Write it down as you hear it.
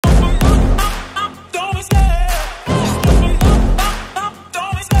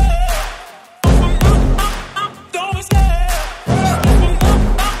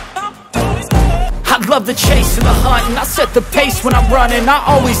love the chase and the hunt, and I set the pace when I'm running. I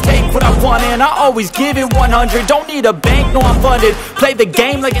always take what I want and I always give it 100. Don't need a bank, no I'm funded. Play the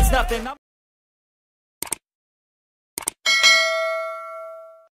game like it's nothing.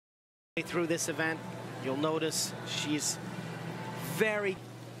 Through this event, you'll notice she's very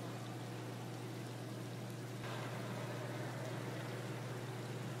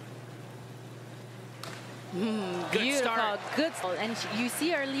Beautiful, good. And you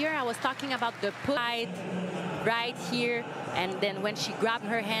see earlier I was talking about the put right here, and then when she grabbed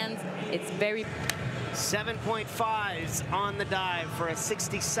her hands, it's very 7.5s on the dive for a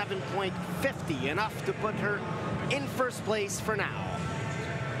 67.50, enough to put her in first place for now.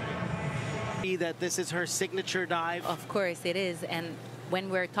 That this is her signature dive. Of course it is, and when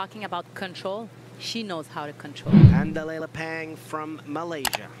we're talking about control, she knows how to control. Pandelela Pamg from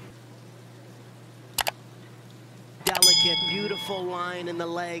Malaysia. Delicate, beautiful line in the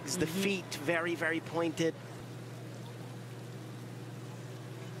legs, the feet very, very pointed.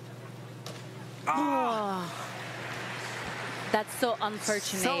 Oh, that's so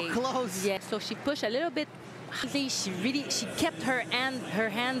unfortunate. So close. Yeah, so she pushed a little bit. She kept her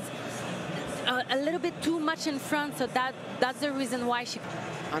hands a little bit too much in front, so that's the reason why she.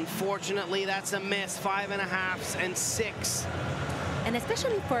 Unfortunately, that's a miss. 5.5s and 6. And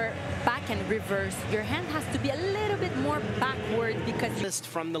especially for back and reverse, your hand has to be a little bit more backward because.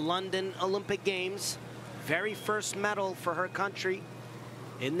 From the London Olympic Games, very first medal for her country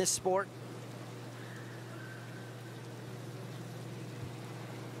in this sport.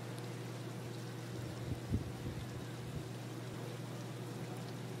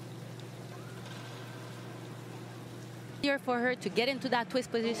 Here for her to get into that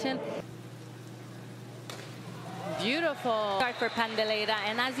twist position. Beautiful start for Pandelela,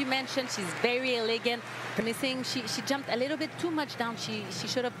 and as you mentioned, she's very elegant. Missing, she jumped a little bit too much down. She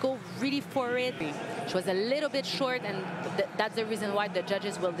should have go really for it. She was a little bit short, and that's the reason why the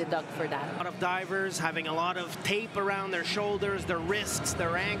judges will deduct for that. A lot of divers having a lot of tape around their shoulders, their wrists,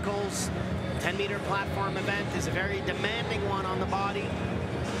 their ankles. 10-meter platform event is a very demanding one on the body.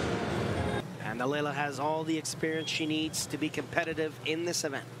 And Pandelela has all the experience she needs to be competitive in this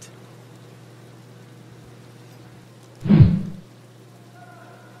event.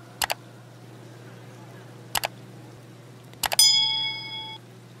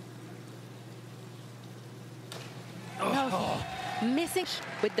 No, missing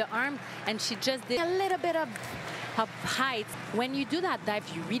with the arm, and she just did a little bit of height. When you do that dive,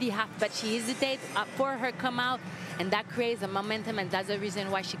 you really have, but she hesitates for her come out, and that creates a momentum, and that's the reason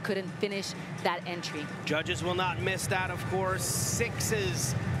why she couldn't finish that entry. Judges will not miss that, of course.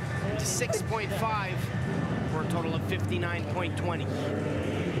 6s to 6.5 for a total of 59.20.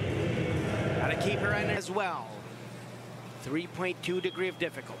 Gotta keep her in as well. 3.2 degree of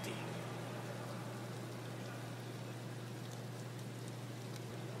difficulty.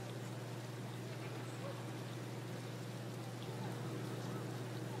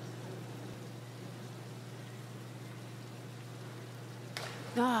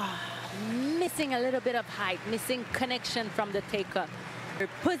 Missing a little bit of height, missing connection from the takeoff. Her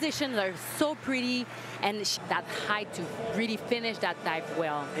positions are so pretty, and that height to really finish that dive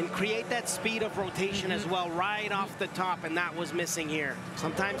well. And create that speed of rotation as well, right off the top, and that was missing here.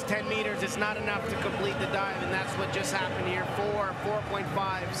 Sometimes 10 meters is not enough to complete the dive, and that's what just happened here.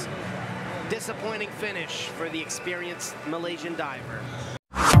 4.5s. Disappointing finish for the experienced Malaysian diver.